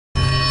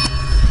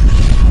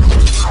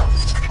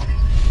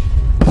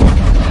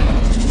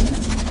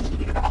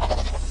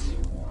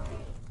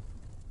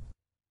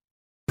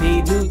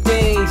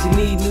You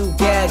need new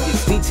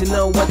gadgets, need to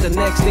know what the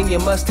next thing you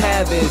must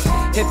have is.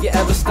 If you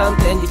ever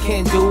stumped and you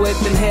can't do it,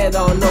 then head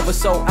on over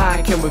so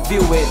I can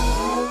review it.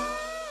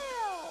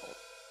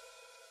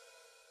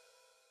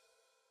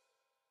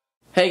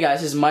 Hey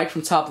guys, this is Mike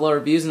from Top Level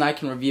Reviews and I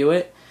Can Review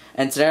It.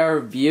 And today our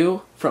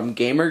review from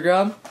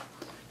Grub.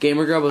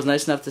 Grub was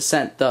nice enough to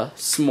send the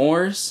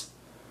s'mores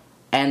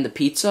and the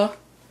pizza.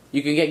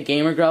 You can get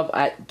Grub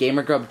at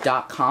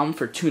gamergrub.com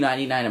for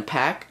 $2.99 a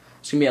pack.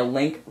 There's going to be a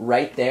link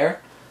right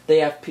there. They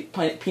have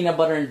peanut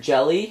butter and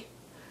jelly.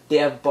 They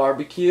have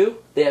barbecue.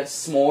 They have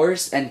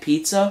s'mores and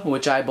pizza,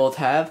 which I both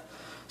have.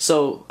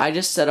 So I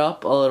just set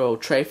up a little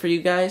tray for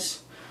you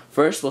guys.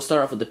 First, we'll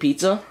start off with the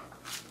pizza.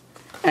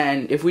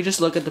 And if we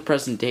just look at the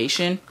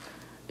presentation,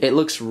 it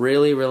looks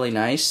really, really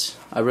nice.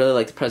 I really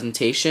like the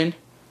presentation.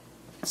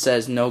 It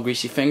says no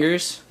greasy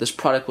fingers. This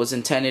product was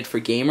intended for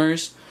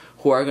gamers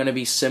who are going to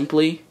be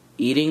simply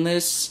eating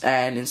this,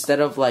 and instead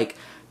of like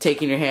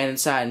taking your hand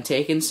inside and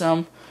taking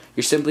some,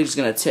 you're simply just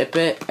going to tip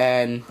it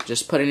and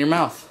just put it in your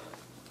mouth.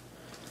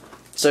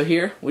 So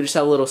here, we just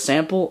have a little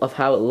sample of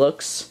how it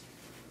looks.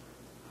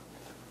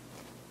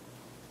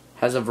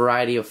 Has a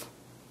variety of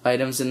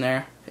items in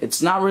there.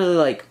 It's not really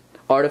like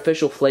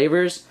artificial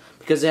flavors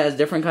because it has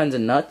different kinds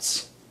of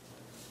nuts.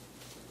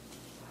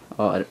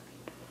 And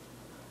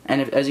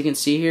as you can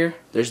see here,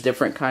 there's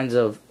different kinds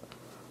of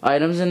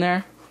items in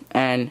there.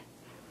 And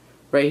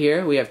right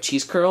here we have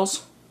cheese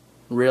curls,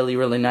 really,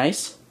 really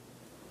nice.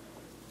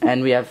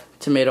 And we have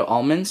tomato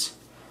almonds.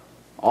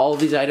 All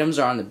of these items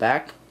are on the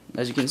back,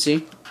 as you can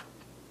see.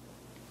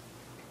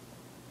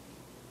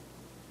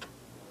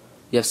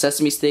 You have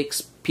sesame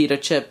sticks, pita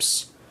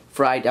chips,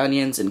 fried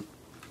onions, and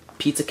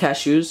pizza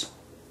cashews.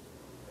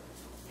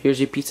 Here's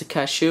your pizza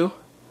cashew.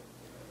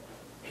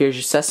 Here's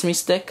your sesame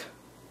stick.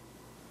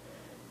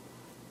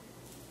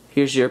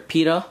 Here's your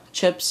pita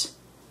chips.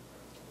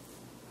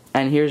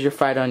 And here's your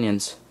fried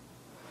onions.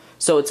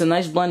 So it's a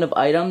nice blend of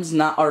items,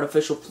 not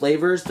artificial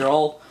flavors. They're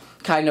all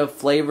kind of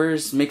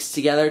flavors mixed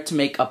together to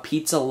make a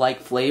pizza-like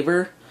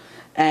flavor.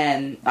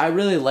 And I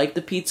really liked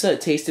the pizza.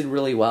 It tasted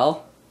really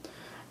well.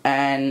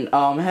 And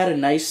it had a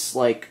nice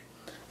like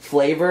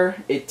flavor.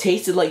 It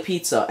tasted like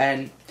pizza.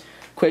 And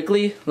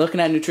quickly, looking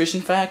at nutrition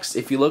facts,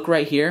 if you look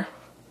right here,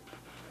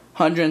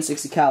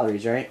 160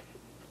 calories, right?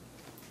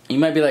 You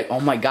might be like, oh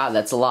my god,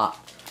 that's a lot.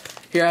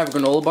 Here I have a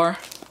granola bar.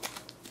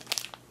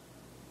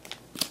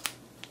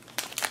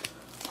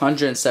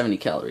 170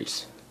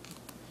 calories.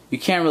 You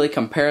can't really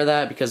compare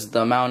that because of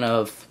the amount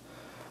of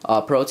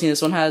protein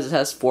this one has. It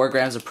has 4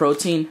 grams of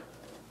protein.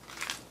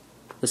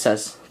 This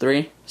has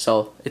 3,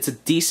 so it's a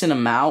decent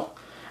amount.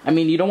 I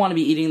mean, you don't want to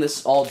be eating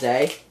this all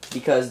day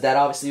because that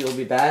obviously will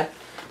be bad.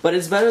 But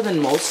it's better than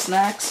most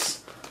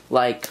snacks.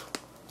 Like,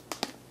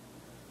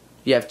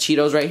 you have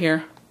Cheetos right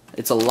here.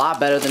 It's a lot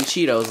better than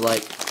Cheetos.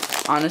 Like,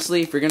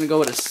 honestly, if you're gonna go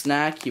with a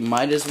snack, you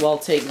might as well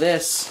take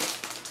this.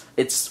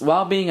 It's,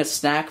 while being a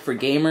snack for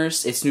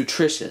gamers, it's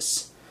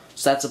nutritious.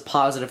 So that's a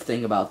positive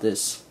thing about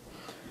this.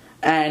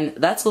 And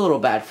that's a little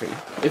bad for you.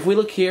 If we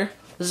look here,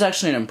 this is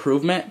actually an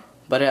improvement,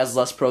 but it has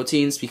less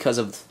proteins because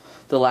of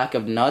the lack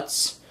of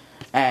nuts.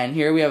 And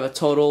here we have a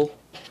total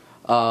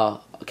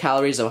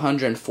calories of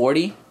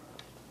 140.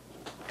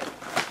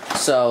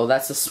 So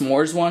that's the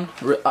s'mores one.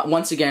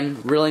 Once again,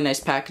 really nice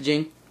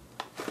packaging.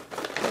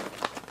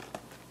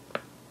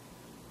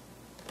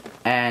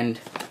 And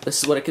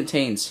this is what it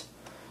contains.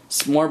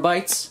 S'more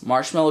bites,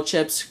 marshmallow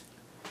chips,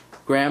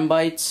 graham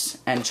bites,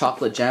 and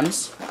chocolate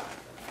gems.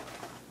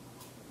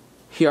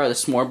 Here are the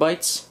s'more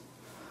bites.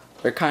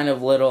 They're kind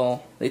of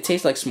little, they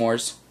taste like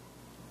s'mores.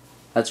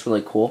 That's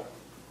really cool.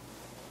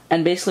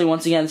 And basically,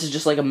 once again, this is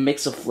just like a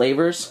mix of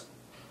flavors.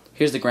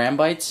 Here's the graham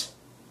bites.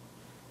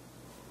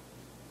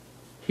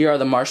 Here are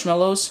the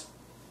marshmallows.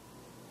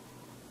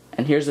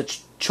 And here's the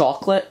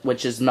chocolate,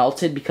 which is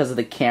melted because of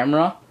the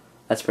camera.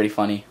 That's pretty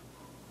funny.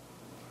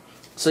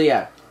 So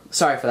yeah,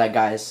 sorry for that,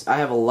 guys. I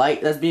have a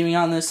light that's beaming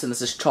on this, and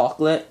this is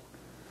chocolate.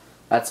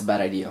 That's a bad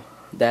idea.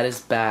 That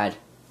is bad.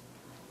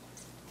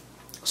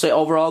 So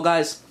overall,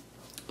 guys,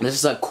 this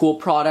is a cool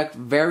product.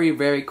 Very,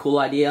 very cool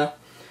idea.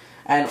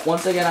 And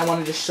once again, I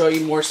want to just show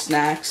you more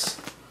snacks.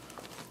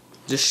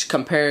 Just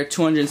compare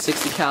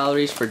 260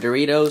 calories for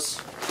Doritos.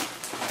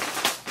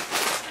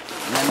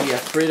 And then we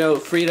have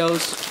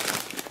Fritos.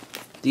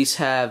 These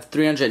have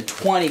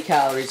 320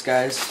 calories,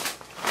 guys.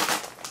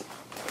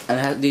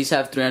 And these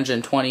have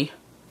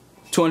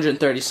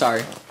 230,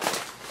 sorry.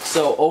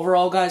 So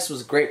overall, guys, it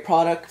was a great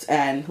product,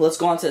 and let's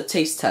go on to the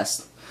taste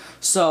test.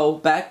 So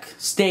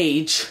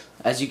backstage,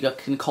 as you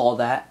can call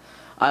that,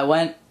 I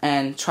went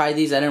and tried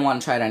these. I didn't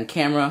want to try it on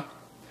camera.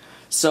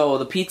 So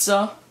the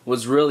pizza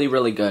was really,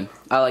 really good.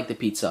 I like the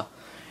pizza.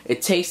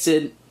 It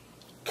tasted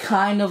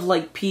kind of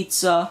like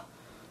pizza.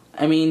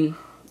 I mean,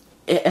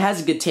 it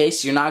has a good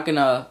taste. You're not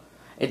gonna,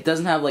 it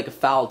doesn't have like a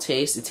foul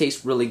taste. It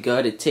tastes really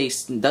good. It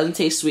doesn't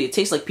taste sweet. It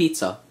tastes like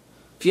pizza.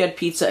 If you had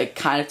pizza, it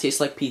kind of tastes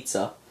like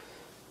pizza.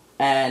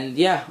 And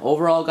yeah,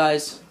 overall,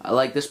 guys, I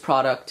like this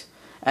product.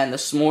 And the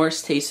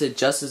s'mores tasted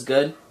just as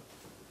good.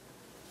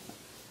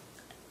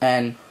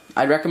 And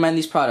I'd recommend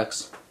these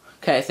products.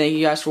 Okay, thank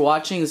you guys for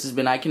watching. This has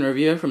been I Can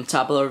Review It from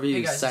Top Level Reviews.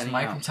 Hey guys, this is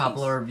Mike from Top Peace.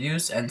 Level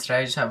Reviews, and today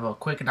I just have a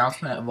quick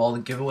announcement of all the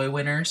giveaway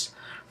winners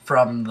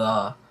from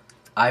the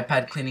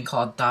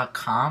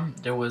iPadCleaningCloth.com.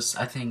 There was,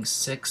 I think,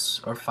 6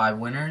 or 5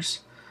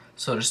 winners.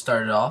 So to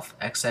start it off,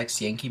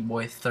 XX Yankee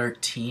Boy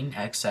 13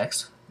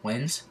 XX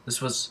wins.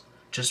 This was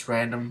just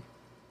random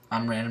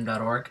on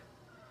random.org,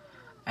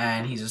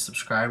 and he's a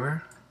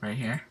subscriber right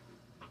here.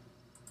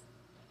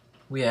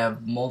 We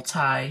have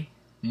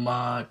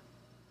Multi-Mac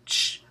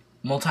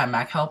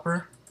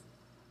Helper.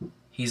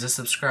 He's a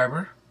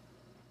subscriber.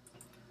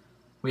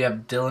 We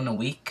have Dylan a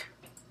Week.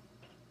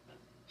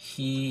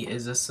 He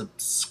is a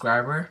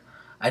subscriber.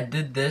 I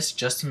did this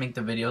just to make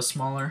the video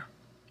smaller.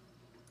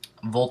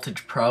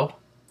 Voltage Pro.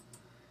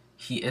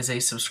 He is a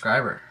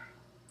subscriber.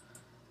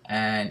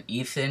 And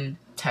Ethan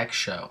Tech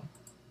Show.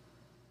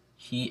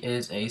 He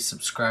is a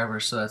subscriber.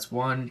 So that's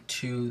 1,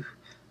 2,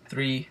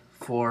 3,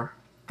 4,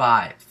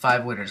 5.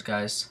 5 winners,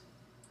 guys.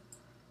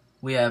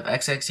 We have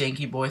XX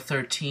Yankee Boy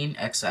 13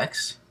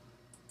 XX.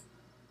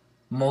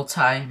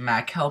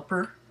 Multi-Mac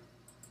Helper.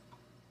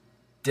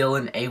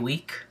 Dylan A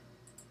Week.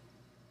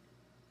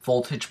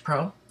 Voltage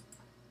Pro.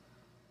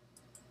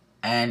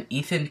 And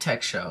Ethan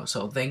Tech Show.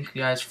 So thank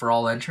you guys for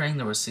all entering.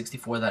 There was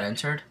 64 that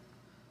entered.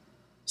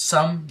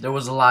 There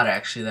was a lot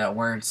actually that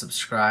weren't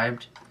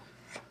subscribed.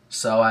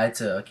 So I had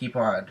to keep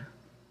on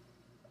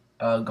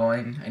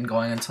going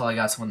until I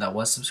got someone that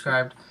was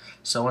subscribed.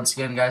 So once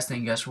again, guys,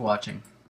 thank you guys for watching.